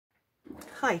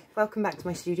Hi, welcome back to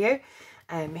my studio.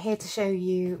 I'm here to show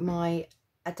you my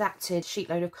adapted sheet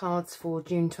load of cards for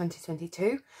June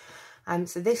 2022.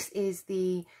 So this is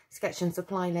the sketch and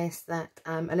supply list that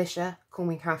Alicia, Call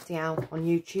Me Crafty Owl on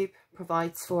YouTube,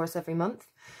 provides for us every month.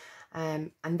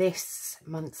 And this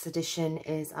month's edition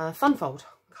is a Funfold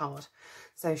card.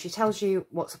 So she tells you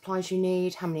what supplies you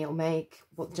need, how many it'll make,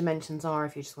 what the dimensions are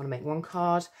if you just want to make one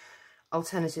card,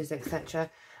 alternatives, etc.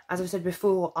 As I've said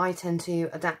before, I tend to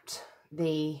adapt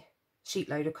the sheet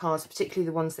load of cards, particularly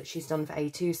the ones that she's done for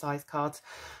A2 size cards.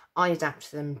 I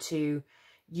adapt them to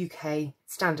UK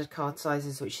standard card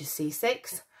sizes, which is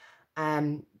C6,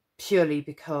 purely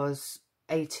because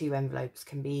A2 envelopes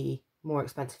can be more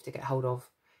expensive to get hold of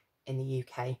in the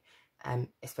UK,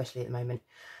 especially at the moment.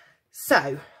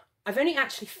 So I've only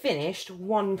actually finished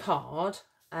one card.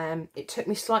 It took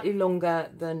me slightly longer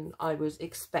than I was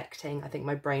expecting. I think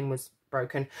my brain was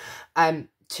broken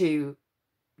to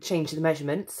change the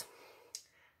measurements,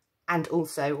 and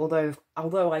also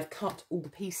although I've cut all the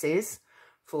pieces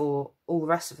for all the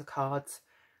rest of the cards,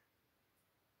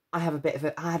 I had a bit of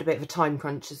a time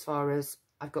crunch as far as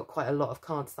I've got quite a lot of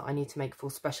cards that I need to make for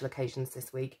special occasions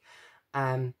this week.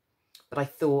 But I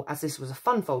thought, as this was a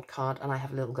Funfold card and I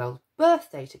have a little girl's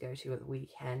birthday to go to at the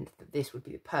weekend, that this would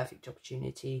be the perfect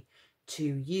opportunity to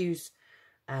use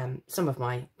some of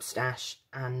my stash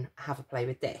and have a play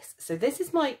with this. So this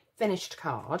is my finished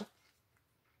card.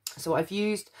 So I've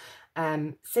used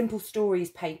Simple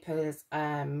Stories papers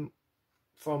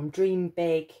from Dream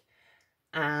Big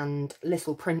and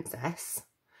Little Princess,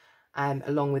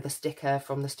 along with a sticker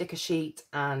from the sticker sheet,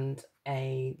 and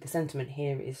the sentiment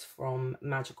here is from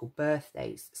Magical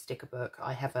Birthdays sticker book.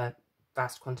 I have a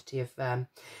vast quantity of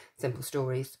Simple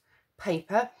Stories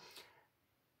paper.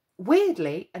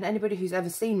 Weirdly, and anybody who's ever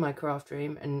seen my craft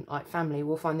room and like family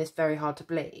will find this very hard to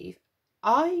believe,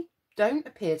 I don't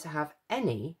appear to have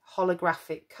any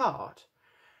holographic card.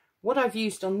 What I've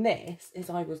used on this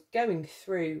is, I was going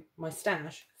through my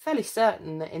stash, fairly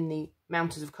certain that in the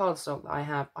mountains of cardstock that I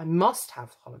have, I must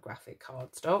have holographic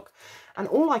cardstock, and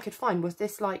all I could find was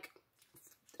this, like,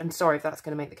 I'm sorry if that's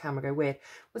going to make the camera go weird,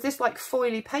 was this like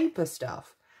foily paper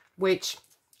stuff, which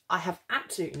I have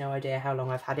absolutely no idea how long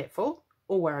I've had it for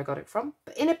or where I got it from,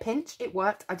 but in a pinch it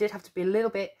worked. I did have to be a little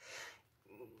bit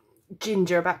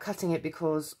ginger about cutting it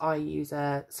because I use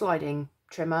a sliding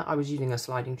trimmer. I was using a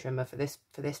sliding trimmer for this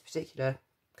particular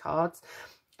cards,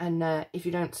 and if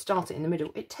you don't start it in the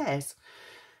middle, it tears,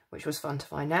 which was fun to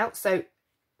find out. So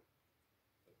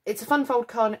it's a Funfold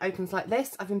card, and it opens like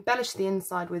this. I've embellished the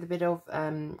inside with a bit of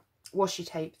washi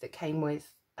tape that came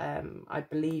with I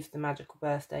believe the Magical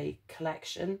Birthday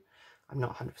collection. I'm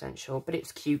not 100% sure, but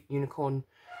it's cute unicorn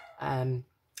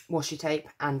washi tape,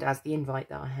 and as the invite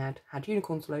that I had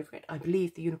unicorns all over it, I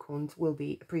believe the unicorns will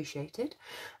be appreciated.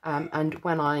 And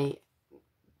when I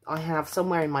have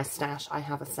somewhere in my stash, I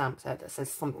have a stamp set that says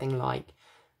something like,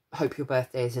 hope your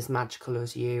birthday is as magical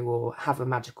as you, or have a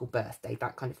magical birthday,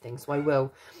 that kind of thing. So I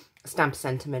will stamp a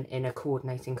sentiment in a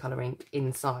coordinating colour ink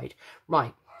inside.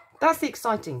 Right, that's the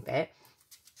exciting bit.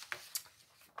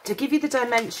 To give you the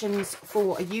dimensions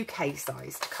for a UK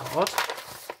sized card,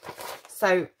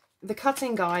 so the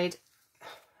cutting guide,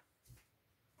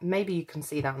 maybe you can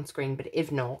see that on screen, but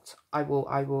if not, I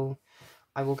will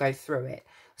go through it.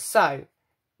 So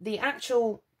the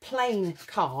actual plain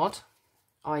card,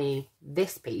 i.e.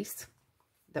 this piece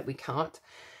that we cut,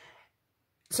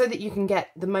 so that you can get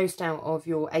the most out of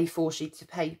your A4 sheets of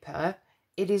paper,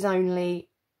 it is only,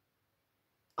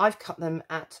 I've cut them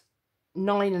at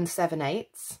 9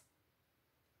 7/8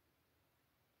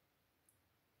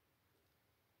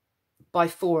 by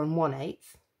 4 1/8,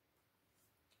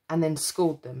 and then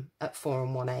scored them at 4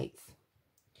 1/8.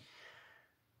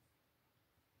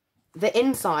 The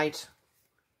inside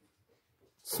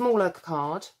smaller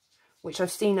card, which I've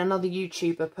seen another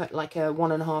YouTuber put like a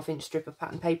 1.5 inch strip of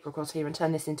pattern paper across here and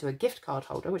turn this into a gift card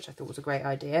holder, which I thought was a great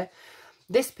idea.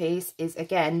 This piece is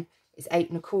 8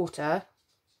 1/4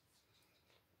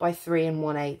 by 3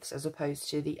 1/8, as opposed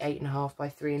to the 8 1/2 by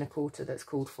 3 1/4 that's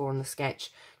called for on the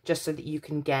sketch, just so that you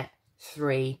can get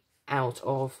 3 out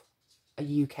of a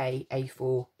UK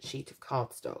A4 sheet of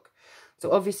cardstock.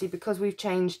 So obviously, because we've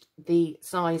changed the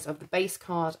size of the base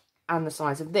card and the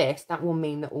size of this, that will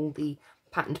mean that all the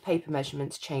patterned paper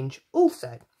measurements change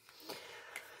also.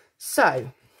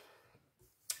 So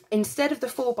instead of the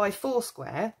 4x4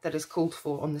 square that is called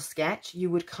for on the sketch,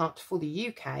 you would cut for the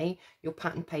UK your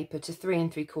patterned paper to 3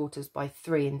 3/4 by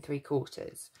 3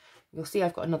 3/4. You'll see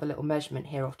I've got another little measurement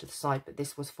here off to the side, but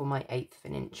this was for my 1/8 of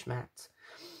an inch mat.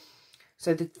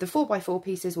 So the 4x4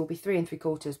 pieces will be 3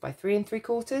 3/4 by 3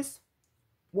 3/4.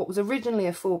 what was originally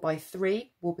a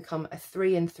 4x3 will become a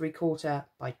 3 3/4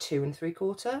 by 2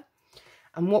 3/4.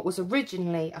 And what was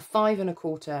originally a 5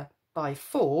 1/4 by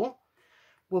 4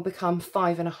 will become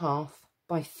 5 1/2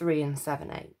 by 3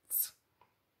 7/8.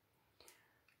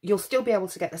 You'll still be able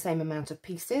to get the same amount of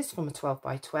pieces from a 12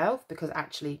 by 12 because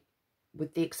actually,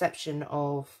 with the exception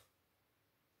of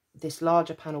this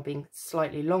larger panel being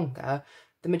slightly longer,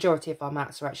 the majority of our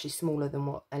mats are actually smaller than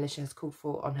what Alicia has called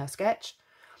for on her sketch.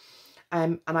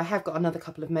 And I have got another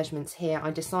couple of measurements here.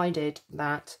 I decided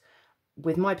that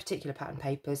with my particular pattern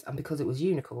papers, and because it was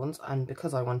unicorns, and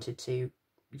because I wanted to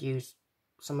use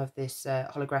some of this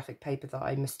holographic paper that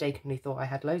I mistakenly thought I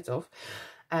had loads of,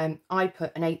 I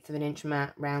put an 1/8 of an inch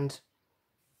mat round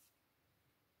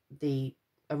the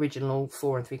original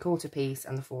 4 3/4 piece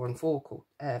and the 4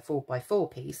 by 4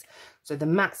 piece. So the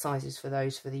mat sizes for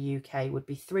those for the UK would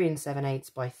be 3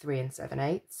 7/8 by 3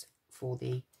 7/8 for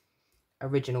the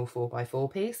original 4 by 4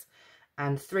 piece,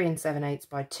 and 3 7/8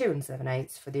 by 2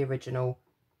 7/8 for the original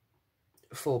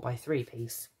 4 by 3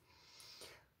 piece.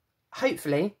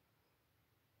 Hopefully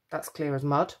that's clear as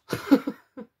mud.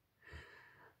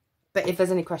 But if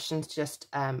there's any questions, just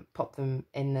pop them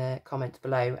in the comments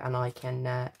below and I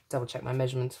can double check my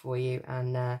measurements for you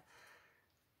and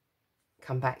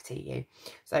come back to you.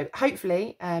 So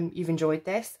hopefully you've enjoyed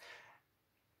this.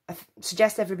 I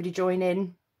suggest everybody join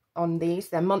in on these.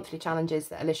 They're monthly challenges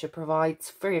that Alicia provides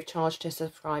free of charge to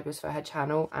subscribers for her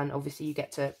channel, and obviously you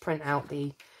get to print out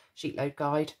the Sheetload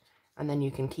guide and then you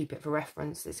can keep it for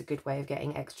reference. It's a good way of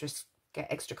getting extra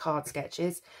card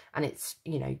sketches, and it's,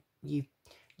 you know,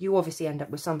 you obviously end up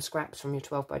with some scraps from your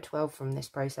 12 by 12 from this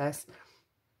process,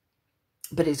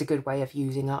 but it's a good way of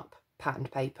using up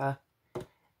patterned paper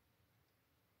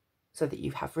so that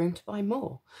you have room to buy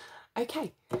more.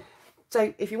 Okay,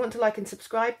 so if you want to like and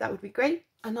subscribe, that would be great,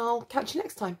 and I'll catch you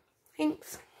next time.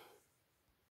 Thanks.